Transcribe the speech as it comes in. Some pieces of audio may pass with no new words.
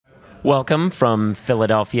Welcome from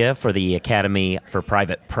Philadelphia for the Academy for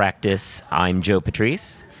Private Practice. I'm Joe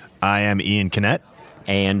Patrice. I am Ian Kinnett.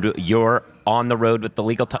 And you're on the road with the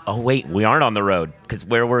Legal Talk. Oh, wait, we aren't on the road because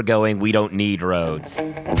where we're going, we don't need roads.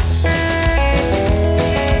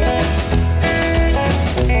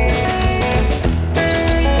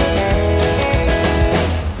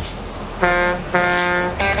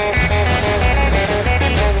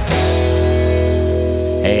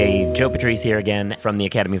 Hey, Joe Patrice here again from the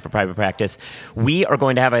Academy for Private Practice. We are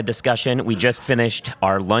going to have a discussion. We just finished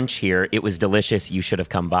our lunch here. It was delicious. You should have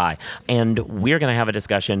come by. And we're going to have a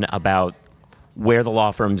discussion about where the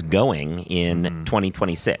law firm's going in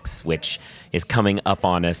 2026, which is coming up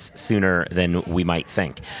on us sooner than we might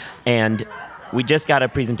think. And we just got a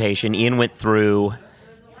presentation. Ian went through,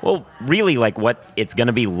 well, really like what it's going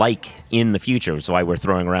to be like in the future. That's why we're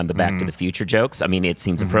throwing around the Back to the Future jokes. I mean, it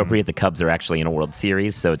seems appropriate. The Cubs are actually in a World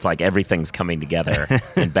Series, so it's like everything's coming together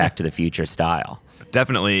in Back to the Future style.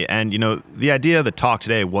 Definitely. And, the idea of the talk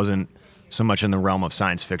today wasn't so much in the realm of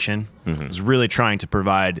science fiction. It was really trying to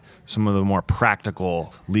provide some of the more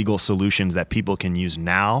practical legal solutions that people can use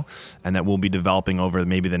now and that we'll be developing over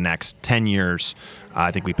maybe the next 10 years.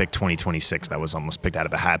 I think we picked 2026. That was almost picked out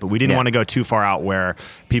of a hat. But we didn't want to go too far out where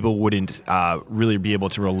people wouldn't really be able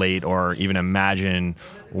to relate or even imagine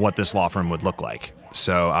what this law firm would look like.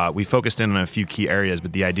 So we focused in on a few key areas,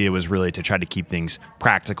 but the idea was really to try to keep things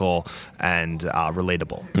practical and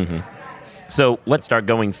relatable. So let's start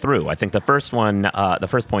going through. I think the first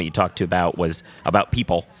point you talked about was about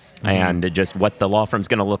people and just what the law firm's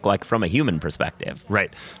going to look like from a human perspective.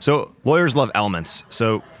 Right. So lawyers love elements.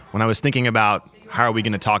 So when I was thinking about how are we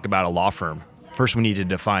going to talk about a law firm, first we need to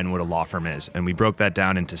define what a law firm is. And we broke that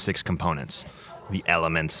down into 6 components, the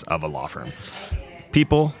elements of a law firm.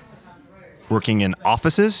 People working in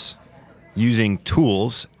offices, using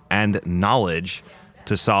tools and knowledge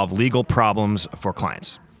to solve legal problems for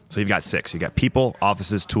clients. So you've got 6. You've got people,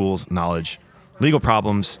 offices, tools, knowledge, legal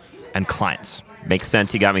problems, and clients. Makes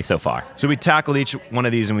sense. You got me so far. So we tackled each one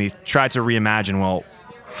of these and we tried to reimagine, well,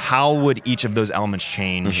 how would each of those elements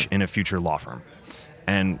change in a future law firm?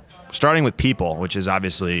 And starting with people, which is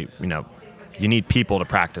obviously, you need people to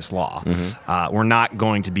practice law. We're not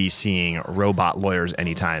going to be seeing robot lawyers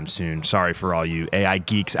anytime soon. Sorry for all you AI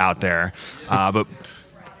geeks out there. But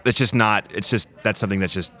that's something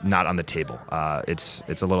that's just not on the table. It's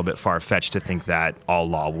a little bit far-fetched to think that all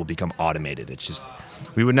law will become automated.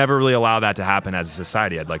 We would never really allow that to happen as a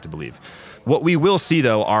society, I'd like to believe. What we will see,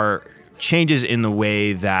 though, are changes in the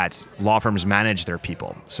way that law firms manage their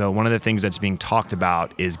people. So one of the things that's being talked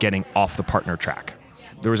about is getting off the partner track.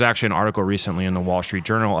 There was actually an article recently in the Wall Street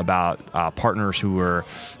Journal about partners who were,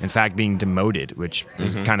 in fact, being demoted, which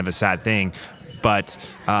is kind of a sad thing. But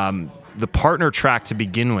the partner track to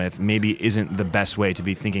begin with maybe isn't the best way to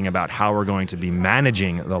be thinking about how we're going to be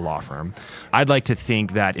managing the law firm. I'd like to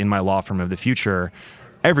think that in my law firm of the future,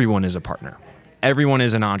 everyone is a partner. Everyone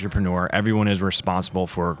is an entrepreneur. Everyone is responsible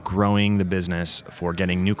for growing the business, for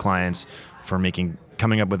getting new clients, for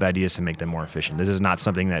coming up with ideas to make them more efficient. This is not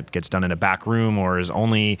something that gets done in a back room or is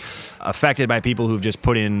only affected by people who've just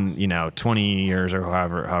put in, 20 years or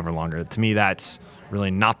however longer. To me, that's really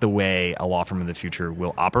not the way a law firm in the future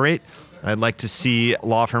will operate. I'd like to see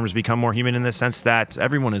law firms become more human in the sense that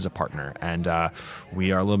everyone is a partner and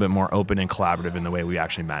we are a little bit more open and collaborative in the way we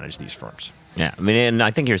actually manage these firms. Yeah, and I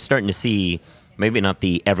think you're starting to see maybe not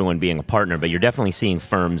the everyone being a partner, but you're definitely seeing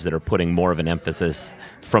firms that are putting more of an emphasis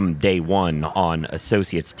from day one on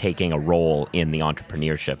associates taking a role in the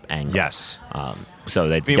entrepreneurship angle. Yes. So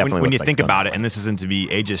that's definitely when you think about it, and this isn't to be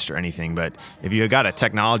ageist or anything, but if you got a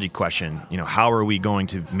technology question, how are we going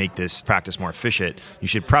to make this practice more efficient? You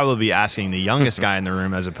should probably be asking the youngest guy in the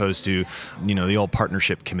room as opposed to, the old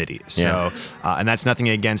partnership committee. So, and that's nothing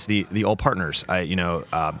against the old partners.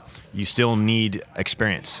 You still need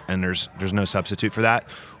experience, and there's no substitute for that.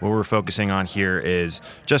 What we're focusing on here is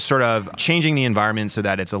just sort of changing the environment so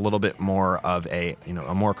that it's a little bit more of a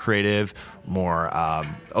more creative, more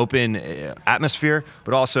open atmosphere,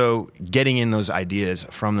 but also getting in those ideas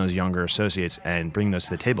from those younger associates and bring those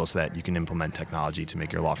to the table so that you can implement technology to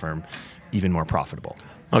make your law firm even more profitable.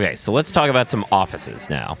 Okay, so let's talk about some offices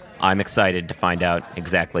now. I'm excited to find out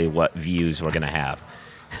exactly what views we're going to have.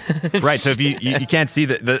 Right. So if you can't see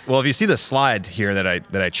if you see the slide here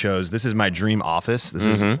that I chose, this is my dream office. This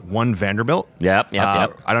is One Vanderbilt. Yep.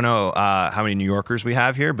 I don't know how many New Yorkers we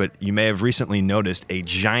have here, but you may have recently noticed a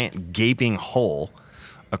giant gaping hole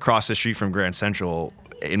across the street from Grand Central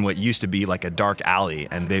in what used to be like a dark alley,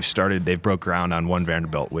 and they've broke ground on One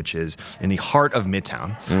Vanderbilt, which is in the heart of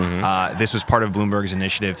Midtown. This was part of Bloomberg's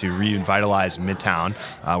initiative to revitalize Midtown.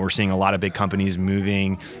 We're seeing a lot of big companies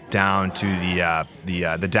moving down to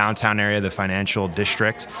the downtown area, the financial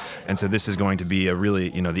district, and so this is going to be a really,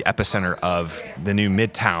 the epicenter of the new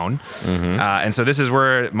Midtown. And so this is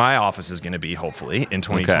where my office is going to be, hopefully, in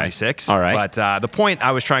 2026. Okay. All right. But the point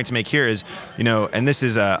I was trying to make here is, and this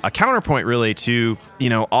is a counterpoint really to,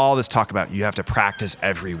 all this talk about you have to practice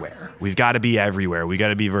everywhere. We've got to be everywhere. We got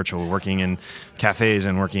to be virtual. We're working in cafes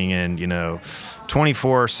and working in,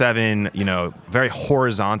 24/7, very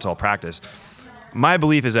horizontal practice. My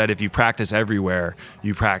belief is that if you practice everywhere,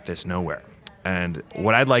 you practice nowhere. And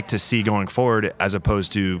what I'd like to see going forward, as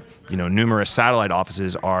opposed to numerous satellite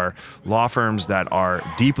offices, are law firms that are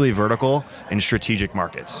deeply vertical in strategic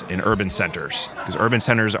markets, in urban centers. Because urban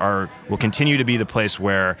centers will continue to be the place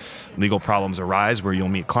where legal problems arise, where you'll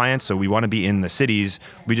meet clients. So we want to be in the cities.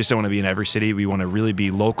 We just don't want to be in every city. We want to really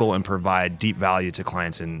be local and provide deep value to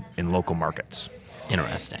clients in local markets.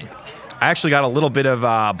 Interesting. I actually got a little bit of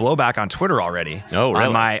blowback on Twitter already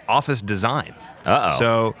on my office design. Uh-oh.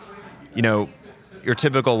 So, your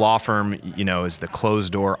typical law firm, is the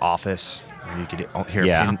closed door office. You could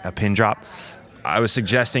hear a pin drop. I was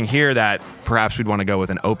suggesting here that perhaps we'd want to go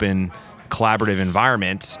with an open, collaborative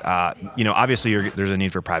environment. Obviously there's a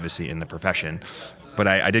need for privacy in the profession. But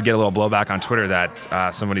I did get a little blowback on Twitter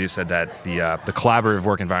that somebody said that the collaborative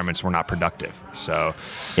work environments were not productive. So,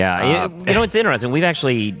 it's interesting. We've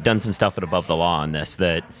actually done some stuff at Above the Law on this,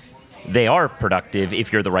 that they are productive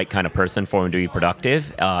if you're the right kind of person for them to be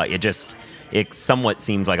productive. It somewhat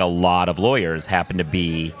seems like a lot of lawyers happen to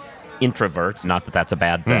be introverts. Not that that's a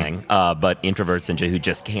bad thing, but introverts who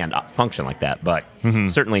just can't function like that. But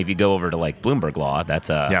certainly, if you go over to like Bloomberg Law, that's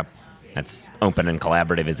open and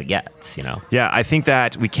collaborative as it gets. Yeah, I think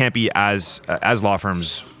that we can't be as law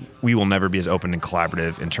firms. We will never be as open and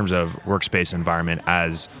collaborative in terms of workspace environment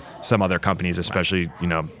as some other companies, especially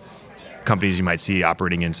companies you might see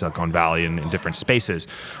operating in Silicon Valley and in different spaces.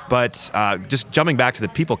 But just jumping back to the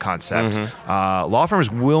people concept, law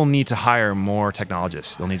firms will need to hire more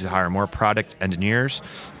technologists. They'll need to hire more product engineers,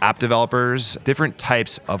 app developers, different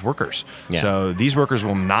types of workers. Yeah. So these workers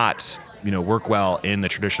will not work well in the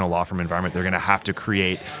traditional law firm environment. They're going to have to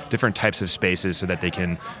create different types of spaces so that they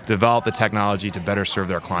can develop the technology to better serve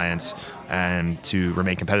their clients and to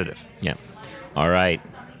remain competitive. Yeah. All right.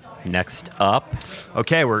 Next up.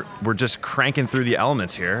 Okay, we're just cranking through the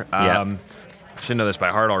elements here. Should know this by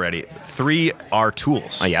heart already. 3 are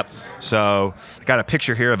tools. Yep. So I got a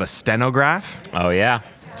picture here of a stenograph. Oh, yeah.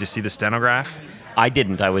 Did you see the stenograph? I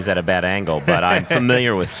didn't. I was at a bad angle, but I'm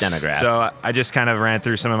familiar with stenographs. So I just kind of ran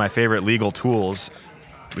through some of my favorite legal tools.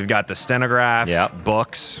 We've got the stenograph,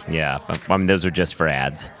 books. Yeah, those are just for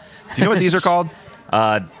ads. Do you know what these are called?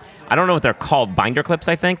 I don't know what they're called. Binder clips,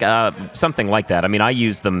 I think. Something like that. I mean, I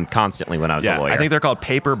used them constantly when I was a lawyer. I think they're called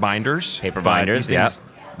paper binders. Paper binders,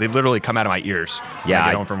 They literally come out of my ears when I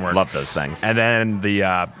get home from work. Love those things. And then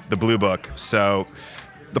the blue book. So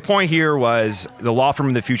the point here was the law firm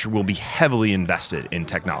in the future will be heavily invested in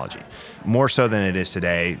technology, more so than it is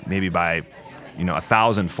today, maybe by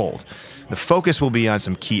 1,000-fold. The focus will be on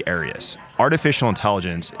some key areas. Artificial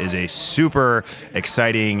intelligence is a super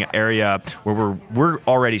exciting area where we're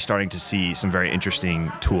already starting to see some very interesting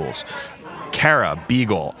tools. Kara,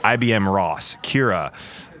 Beagle, IBM Ross, Kira,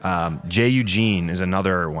 JUgene is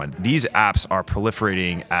another one. These apps are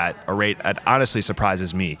proliferating at a rate that honestly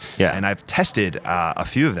surprises me. Yeah. And I've tested a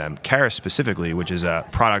few of them. Kara specifically, which is a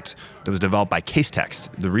product that was developed by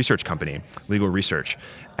Casetext, the research company, legal research,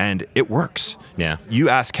 and it works. Yeah. You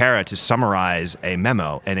ask Kara to summarize a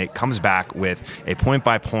memo, and it comes back with a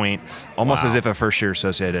point-by-point, almost as if a first-year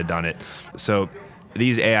associate had done it. So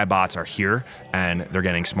these AI bots are here, and they're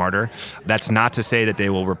getting smarter. That's not to say that they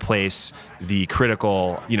will replace the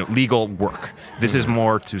critical, legal work. This is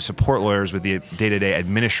more to support lawyers with the day-to-day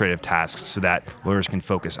administrative tasks so that lawyers can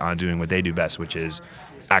focus on doing what they do best, which is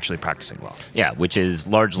actually practicing law. Yeah, which is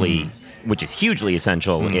hugely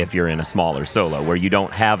essential if you're in a smaller solo where you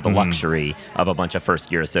don't have the luxury of a bunch of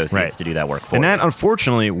first-year associates to do that work for you. And that,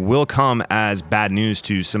 unfortunately, will come as bad news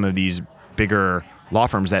to some of these bigger law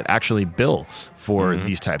firms that actually bill for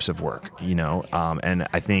these types of work, and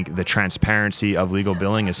I think the transparency of legal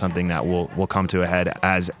billing is something that will come to a head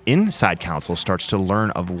as inside counsel starts to learn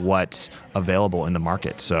of what's available in the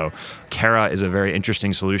market. So Kara is a very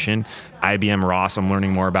interesting solution. IBM Ross, I'm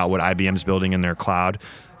learning more about what IBM's building in their cloud,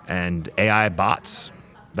 and AI bots,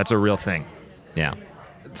 that's a real thing. Yeah.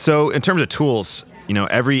 So in terms of tools,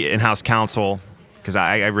 every in-house counsel because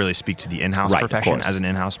I really speak to the in-house Right, of profession course. as an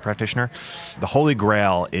in-house practitioner. The holy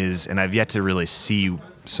grail is, and I've yet to really see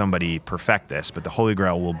somebody perfect this, but the holy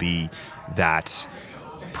grail will be that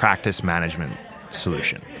practice management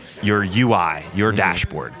solution. Your UI, your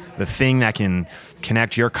dashboard, the thing that can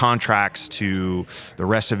connect your contracts to the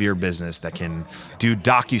rest of your business, that can do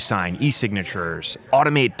DocuSign, e-signatures,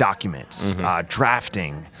 automate documents,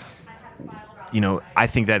 drafting. I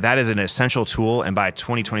think that is an essential tool, and by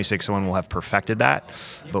 2026, someone will have perfected that.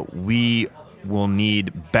 But we will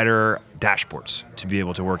need better dashboards to be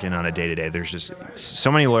able to work in on a day-to-day. There's just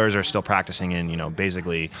so many lawyers are still practicing in,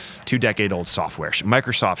 basically 2-decade-old software.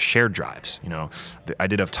 Microsoft shared drives. I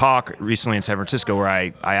did a talk recently in San Francisco where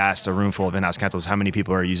I asked a room full of in-house counsels how many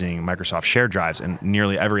people are using Microsoft shared drives, and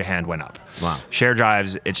nearly every hand went up. Wow. Shared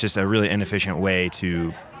drives, it's just a really inefficient way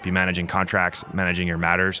to be managing contracts, managing your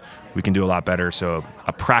matters. We can do a lot better. So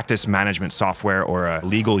a practice management software or a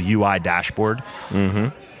legal UI dashboard,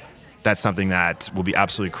 that's something that will be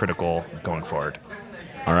absolutely critical going forward.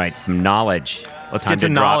 All right, some knowledge. Let's Time get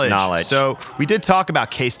to drop knowledge. So we did talk about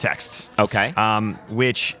case texts. Okay.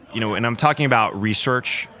 Which, and I'm talking about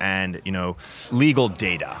research and, legal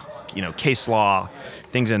data, case law,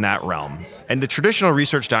 things in that realm. And the traditional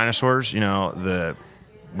research dinosaurs, we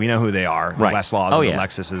know who they are, the Right. Westlaw's Oh, and yeah. the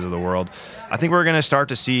Lexuses of the world. I think we're going to start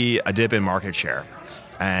to see a dip in market share.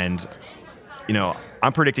 And,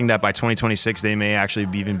 I'm predicting that by 2026, they may actually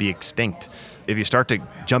even be extinct. If you start to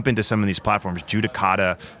jump into some of these platforms,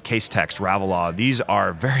 Judicata, Casetext, Ravelaw, these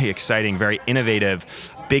are very exciting, very innovative,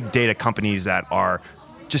 big data companies that are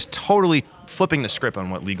just totally flipping the script on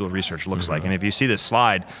what legal research looks like. And if you see this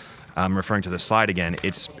slide, I'm referring to the slide again,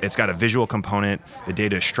 it's got a visual component. The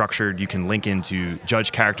data is structured. You can link into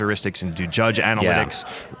judge characteristics and do judge analytics.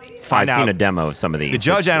 I've seen a demo of some of these. The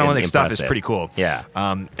judge It's analytics stuff is impressive. pretty cool. Yeah.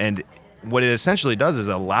 And what it essentially does is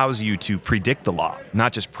allows you to predict the law,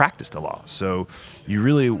 not just practice the law. So you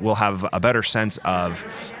really will have a better sense of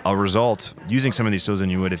a result using some of these tools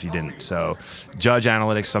than you would if you didn't. So judge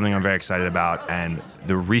analytics, something I'm very excited about, and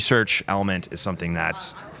the research element is something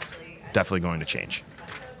that's definitely going to change.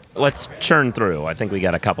 Let's churn through. I think we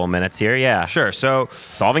got a couple minutes here. Yeah. Sure. So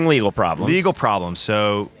Solving legal problems. legal problems.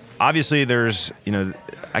 So obviously there's,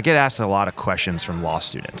 I get asked a lot of questions from law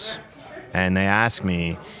students, and they ask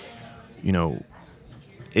me,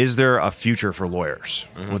 is there a future for lawyers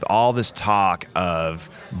with all this talk of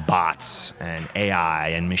bots and AI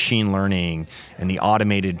and machine learning and the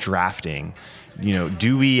automated drafting?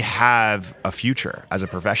 Do we have a future as a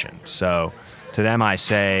profession? So to them, I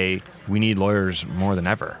say we need lawyers more than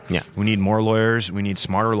ever. Yeah. We need more lawyers. We need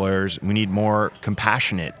smarter lawyers. We need more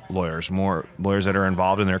compassionate lawyers, more lawyers that are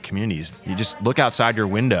involved in their communities. You just look outside your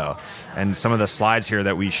window, and some of the slides here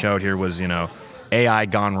that we showed here was, AI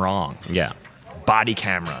gone wrong. Yeah. Body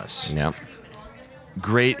cameras, Yeah.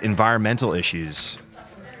 great environmental issues,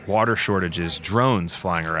 water shortages, drones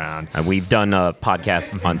flying around. And we've done a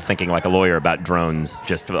podcast on Thinking Like a Lawyer about drones,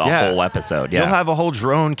 just a whole episode. Yeah. You'll have a whole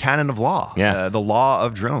drone canon of law. Yeah. The law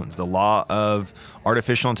of drones, the law of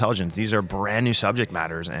artificial intelligence. These are brand new subject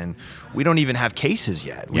matters, and we don't even have cases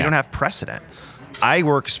yet. We Yeah. don't have precedent. I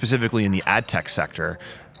work specifically in the ad tech sector,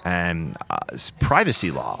 and privacy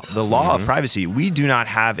law, the law of privacy. We do not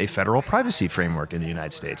have a federal privacy framework in the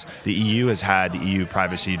United States. The EU has had the EU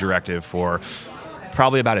Privacy Directive for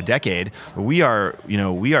probably about a decade. But we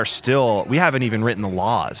haven't even written the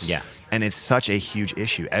laws. Yeah. And it's such a huge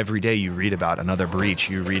issue. Every day you read about another breach.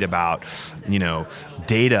 You read about,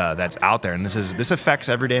 data that's out there, and this affects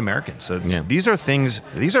everyday Americans. So these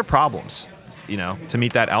are problems, to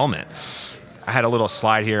meet that element. I had a little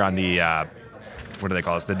slide here on the what do they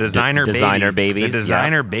call this? The designer babies. The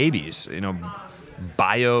designer babies.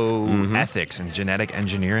 Bioethics and genetic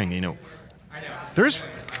engineering.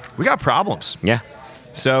 We got problems. Yeah.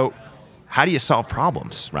 So how do you solve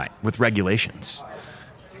problems? Right. With regulations.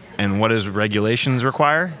 And what does regulations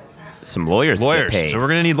require? Some lawyers to get paid. So we're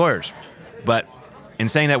going to need lawyers. But in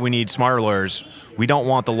saying that we need smarter lawyers, we don't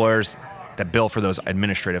want the lawyers that bill for those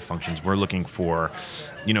administrative functions. We're looking for,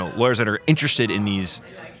 lawyers that are interested in these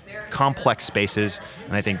complex spaces.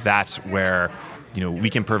 And I think that's where, we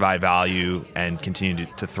can provide value and continue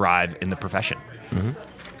to thrive in the profession.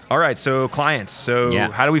 All right. So clients. So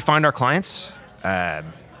how do we find our clients?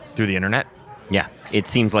 Through the internet. Yeah. It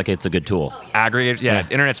seems like it's a good tool. Aggregators,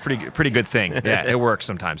 internet's pretty good thing. Yeah, it works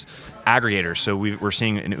sometimes. Aggregators. So we're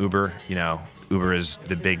seeing an Uber. Uber is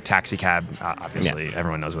the big taxi cab. Obviously,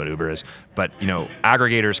 everyone knows what Uber is. But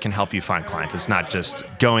aggregators can help you find clients. It's not just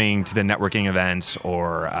going to the networking events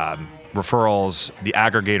or referrals. The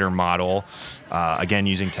aggregator model, again,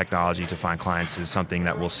 using technology to find clients, is something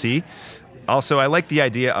that we'll see. Also, I like the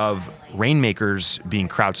idea of rainmakers being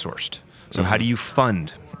crowdsourced. So how do you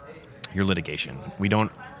fund your litigation? We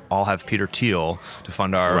don't all have Peter Thiel to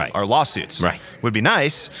fund our lawsuits. Right. Would be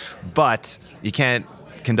nice, but you can't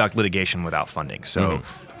conduct litigation without funding. So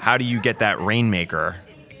how do you get that rainmaker?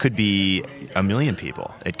 It could be 1 million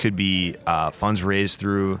people. It could be funds raised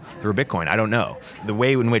through Bitcoin. I don't know. The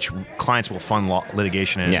way in which clients will fund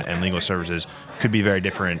litigation and legal services could be very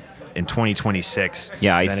different in 2026.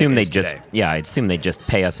 Yeah, I assume they just today. I assume they just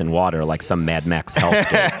pay us in water like some Mad Max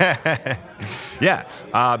hellscape. Yeah,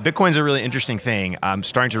 Bitcoin's a really interesting thing. I'm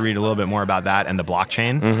starting to read a little bit more about that and the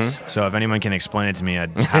blockchain. So if anyone can explain it to me,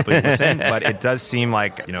 I'd happily listen. But it does seem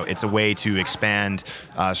like it's a way to expand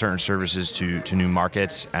certain services to new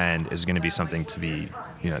markets, and is going to be something to be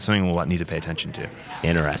something we'll need to pay attention to.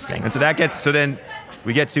 Interesting. And so then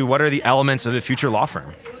we get to what are the elements of a future law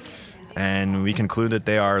firm, and we conclude that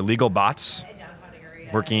they are legal bots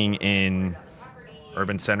working in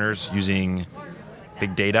urban centers using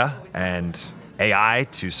big data and AI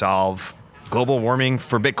to solve global warming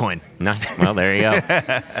for Bitcoin. Nice. Well, there you go.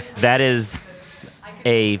 That is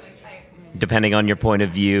depending on your point of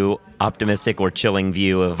view, optimistic or chilling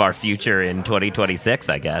view of our future in 2026,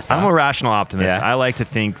 I guess. I'm a rational optimist. Yeah. I like to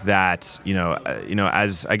think that,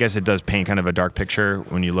 as I guess it does paint kind of a dark picture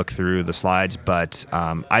when you look through the slides, but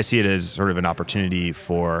I see it as sort of an opportunity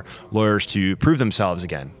for lawyers to prove themselves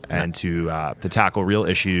again and to tackle real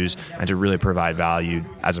issues and to really provide value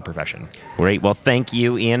as a profession. Great. Well, thank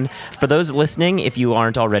you, Ian. For those listening, if you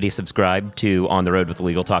aren't already subscribed to On the Road with the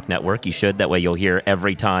Legal Talk Network, you should. That way you'll hear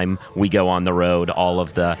every time we go on the road all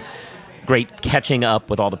of the great catching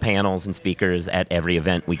up with all the panels and speakers at every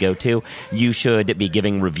event we go to. You should be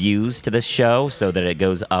giving reviews to this show so that it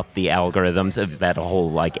goes up the algorithms of that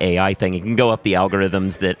whole AI thing. It can go up the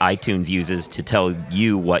algorithms that iTunes uses to tell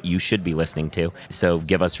you what you should be listening to. So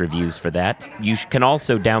give us reviews for that. You can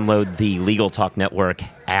also download the Legal Talk Network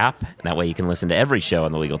app. That way you can listen to every show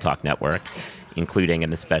on the Legal Talk Network, including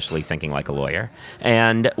and especially Thinking Like a Lawyer.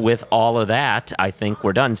 And with all of that, I think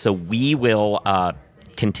we're done. So we will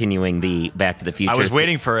continuing the Back to the Future. I was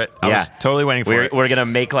waiting for it. I was totally waiting for it. We're going to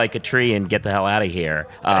make like a tree and get the hell out of here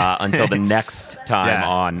until the next time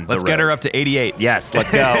on Let's the get road. her up to 88. Yes,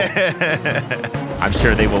 let's go. I'm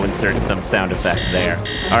sure they will insert some sound effect there.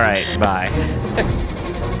 All right, bye.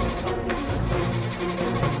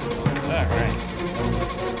 All right.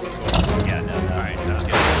 Yeah, no. All right, that was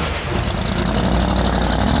good.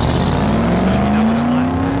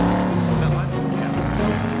 Was that live?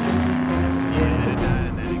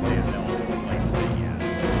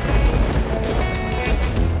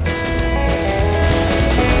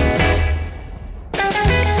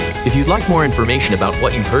 If you'd like more information about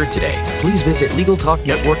what you've heard today, please visit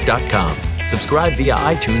LegalTalkNetwork.com. Subscribe via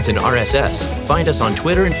iTunes and RSS. Find us on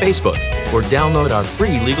Twitter and Facebook, or download our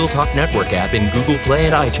free Legal Talk Network app in Google Play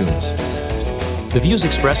and iTunes. The views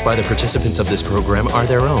expressed by the participants of this program are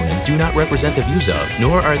their own and do not represent the views of,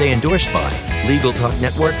 nor are they endorsed by, Legal Talk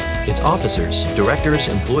Network, its officers, directors,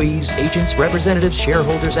 employees, agents, representatives,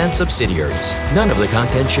 shareholders, and subsidiaries. None of the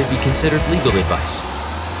content should be considered legal advice.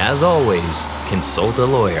 As always, consult a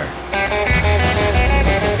lawyer.